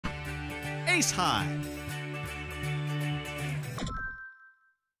Ace High.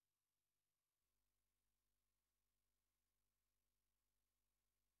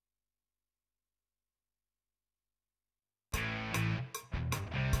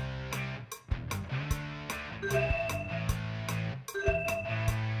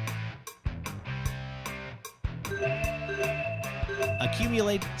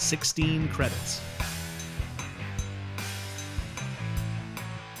 Accumulate 16 credits.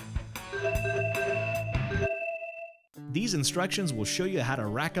 These instructions will show you how to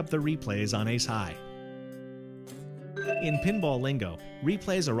rack up the replays on Ace High. In pinball lingo,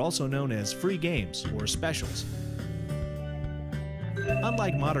 replays are also known as free games or specials.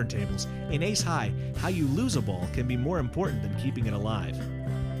 Unlike modern tables, in Ace High, how you lose a ball can be more important than keeping it alive.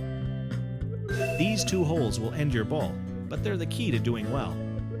 These two holes will end your ball, but they're the key to doing well.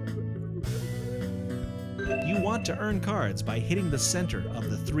 You want to earn cards by hitting the center of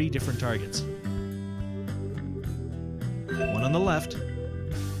the 3 different targets. One on the left,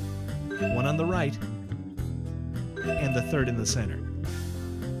 one on the right, and the third in the center.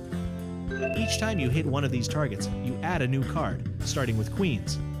 Each time you hit one of these targets, you add a new card, starting with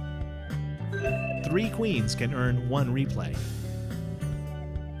queens. 3 queens can earn 1 replay.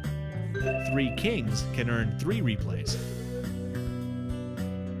 3 kings can earn 3 replays.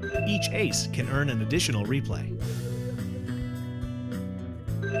 Each ace can earn an additional replay.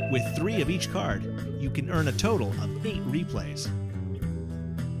 With 3 of each card, you can earn a total of 8 replays.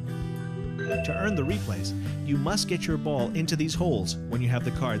 To earn the replays, you must get your ball into these holes when you have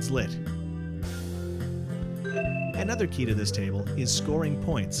the cards lit. Another key to this table is scoring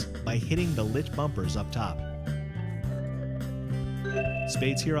points by hitting the lit bumpers up top.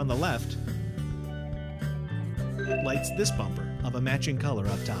 Spades here on the left lights this bumper of a matching color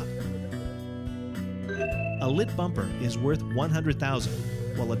up top. A lit bumper is worth 100,000,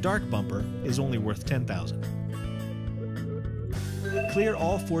 while a dark bumper is only worth 10,000. Clear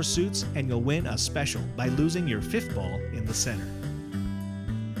all 4 suits and you'll win a special by losing your 5th ball in the center.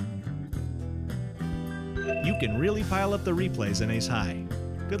 You can really pile up the replays in Ace High.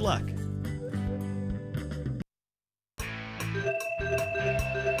 Good luck!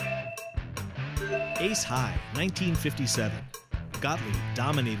 Ace High, 1957. Gottlieb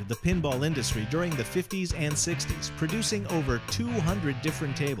dominated the pinball industry during the 50s and 60s, producing over 200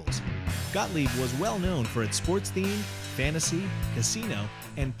 different tables. Gottlieb was well known for its sports-themed, fantasy, casino,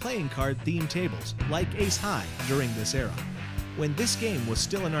 and playing card-themed tables, like Ace High during this era. When this game was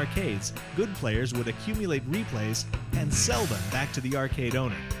still in arcades, good players would accumulate replays and sell them back to the arcade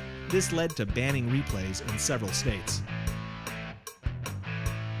owner. This led to banning replays in several states.